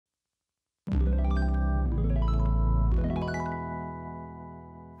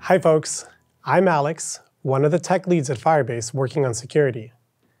Hi folks, I'm Alex, one of the tech leads at Firebase working on security.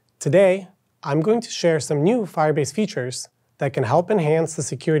 Today, I'm going to share some new Firebase features that can help enhance the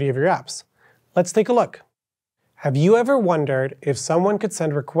security of your apps. Let's take a look. Have you ever wondered if someone could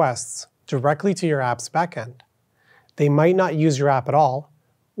send requests directly to your app's backend? They might not use your app at all,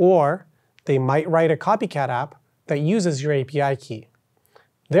 or they might write a copycat app that uses your API key,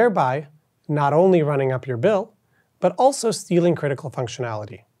 thereby not only running up your bill, but also stealing critical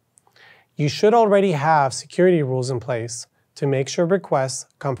functionality. You should already have security rules in place to make sure requests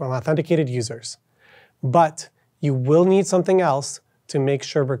come from authenticated users. But you will need something else to make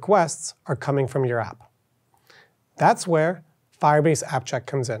sure requests are coming from your app. That's where Firebase App Check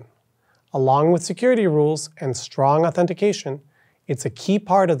comes in. Along with security rules and strong authentication, it's a key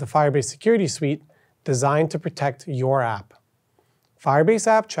part of the Firebase Security Suite designed to protect your app. Firebase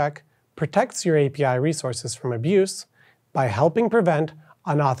App Check protects your API resources from abuse by helping prevent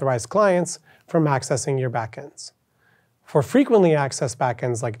unauthorized clients from accessing your backends. For frequently accessed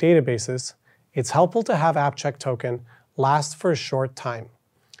backends like databases, it's helpful to have App Check token last for a short time.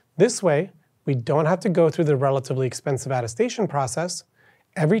 This way, we don't have to go through the relatively expensive attestation process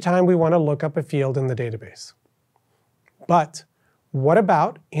every time we want to look up a field in the database. But what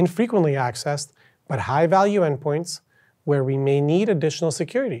about infrequently accessed but high-value endpoints where we may need additional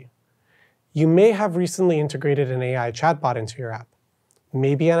security? You may have recently integrated an AI chatbot into your app,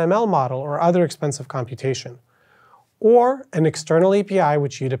 maybe an ML model or other expensive computation, or an external API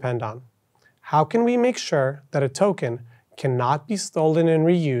which you depend on. How can we make sure that a token cannot be stolen and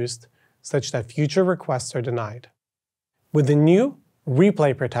reused such that future requests are denied? With the new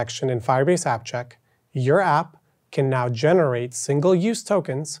replay protection in Firebase App Check, your app can now generate single-use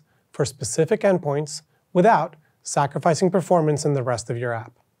tokens for specific endpoints without sacrificing performance in the rest of your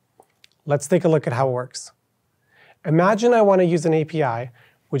app. Let's take a look at how it works. Imagine I want to use an API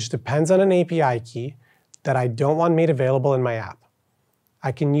which depends on an API key that I don't want made available in my app.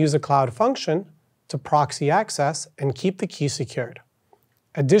 I can use a cloud function to proxy access and keep the key secured.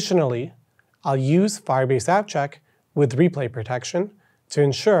 Additionally, I'll use Firebase App Check with replay protection to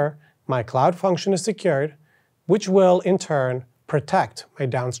ensure my cloud function is secured, which will, in turn, protect my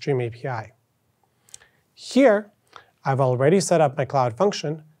downstream API. Here, I've already set up my cloud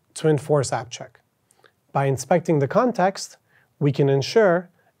function to enforce App Check. By inspecting the context, we can ensure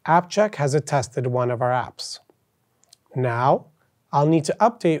App Check has attested one of our apps. Now, I'll need to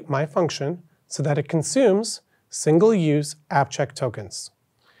update my function so that it consumes single-use App Check tokens.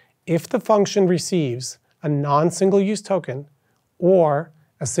 If the function receives a non-single-use token or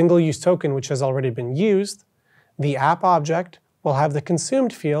a single-use token which has already been used, the app object will have the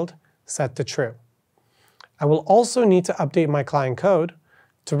consumed field set to true. I will also need to update my client code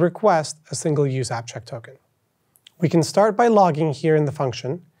to request a single-use App Check token. We can start by logging here in the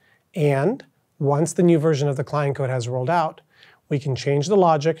function, and once the new version of the client code has rolled out, we can change the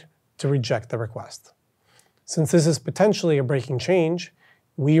logic to reject the request. Since this is potentially a breaking change,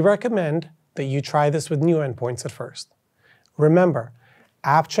 we recommend that you try this with new endpoints at first. Remember,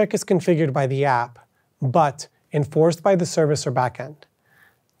 App Check is configured by the app, but enforced by the service or backend.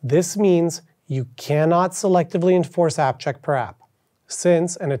 This means you cannot selectively enforce App Check per app,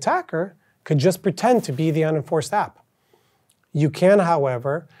 since an attacker could just pretend to be the unenforced app. You can,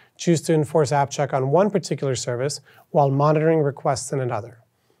 however, choose to enforce App Check on one particular service while monitoring requests in another.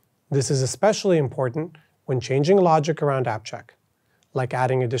 This is especially important when changing logic around App Check, like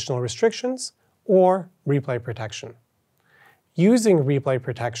adding additional restrictions or replay protection. Using replay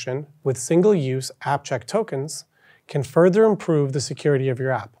protection with single-use App Check tokens can further improve the security of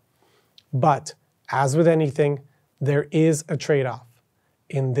your app. But, as with anything, there is a trade-off.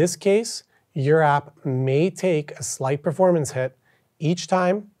 In this case, your app may take a slight performance hit each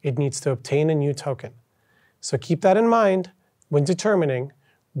time it needs to obtain a new token. So keep that in mind when determining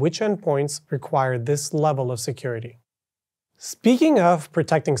which endpoints require this level of security. Speaking of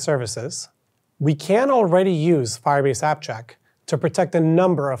protecting services, we can already use Firebase App Check to protect a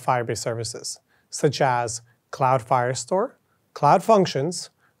number of Firebase services, such as Cloud Firestore, Cloud Functions,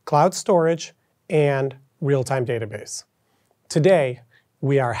 Cloud Storage, and Real-Time Database. Today,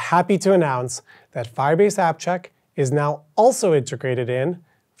 we are happy to announce that Firebase App Check is now also integrated in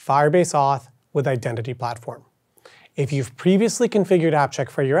Firebase Auth with Identity Platform. If you've previously configured App Check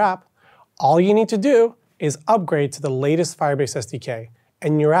for your app, all you need to do is upgrade to the latest Firebase SDK,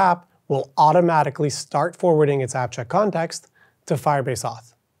 and your app will automatically start forwarding its App Check context to Firebase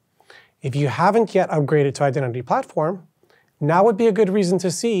Auth. If you haven't yet upgraded to Identity Platform, now would be a good reason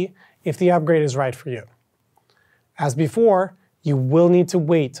to see if the upgrade is right for you. As before, you will need to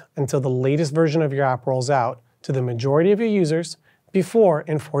wait until the latest version of your app rolls out to the majority of your users before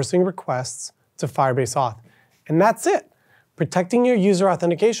enforcing requests to Firebase Auth. And that's it. Protecting your user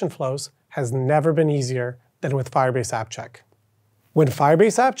authentication flows has never been easier than with Firebase App Check. When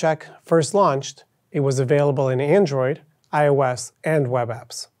Firebase App Check first launched, it was available in Android, iOS, and web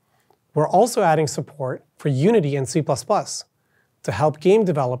apps. We're also adding support for Unity and C to help game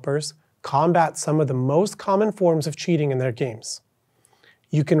developers combat some of the most common forms of cheating in their games.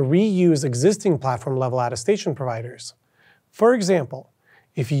 You can reuse existing platform-level attestation providers. For example,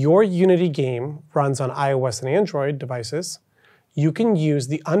 if your Unity game runs on iOS and Android devices, you can use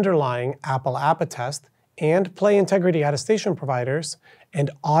the underlying Apple App Attest and Play Integrity attestation providers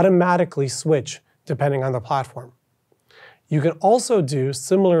and automatically switch depending on the platform. You can also do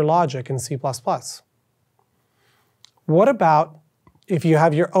similar logic in C++. What about if you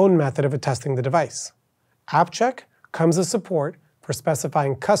have your own method of attesting the device? AppCheck comes with support for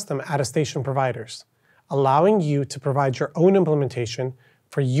specifying custom attestation providers, allowing you to provide your own implementation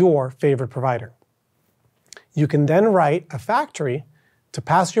for your favorite provider. You can then write a factory to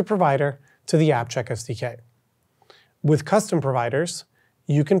pass your provider to the AppCheck SDK. With custom providers,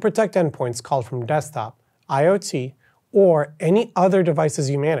 you can protect endpoints called from desktop, IoT, or any other devices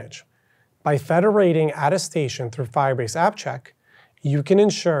you manage. By federating attestation through Firebase App Check, you can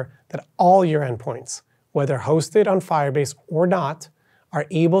ensure that all your endpoints, whether hosted on Firebase or not, are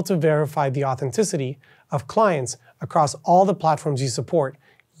able to verify the authenticity of clients across all the platforms you support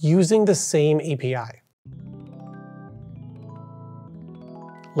using the same API.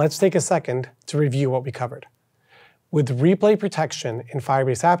 Let's take a second to review what we covered. With replay protection in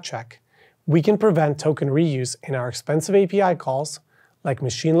Firebase App Check, we can prevent token reuse in our expensive API calls like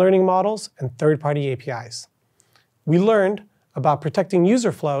machine learning models and third-party APIs. We learned about protecting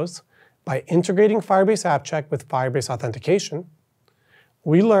user flows by integrating Firebase App Check with Firebase Authentication.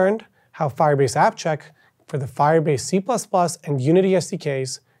 We learned how Firebase App Check for the Firebase C++ and Unity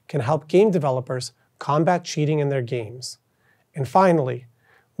SDKs can help game developers combat cheating in their games. And finally,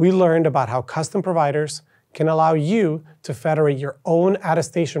 we learned about how custom providers can allow you to federate your own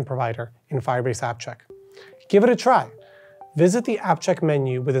attestation provider in Firebase App Check. Give it a try. Visit the App Check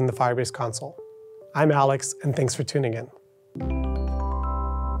menu within the Firebase console. I'm Alex, and thanks for tuning in.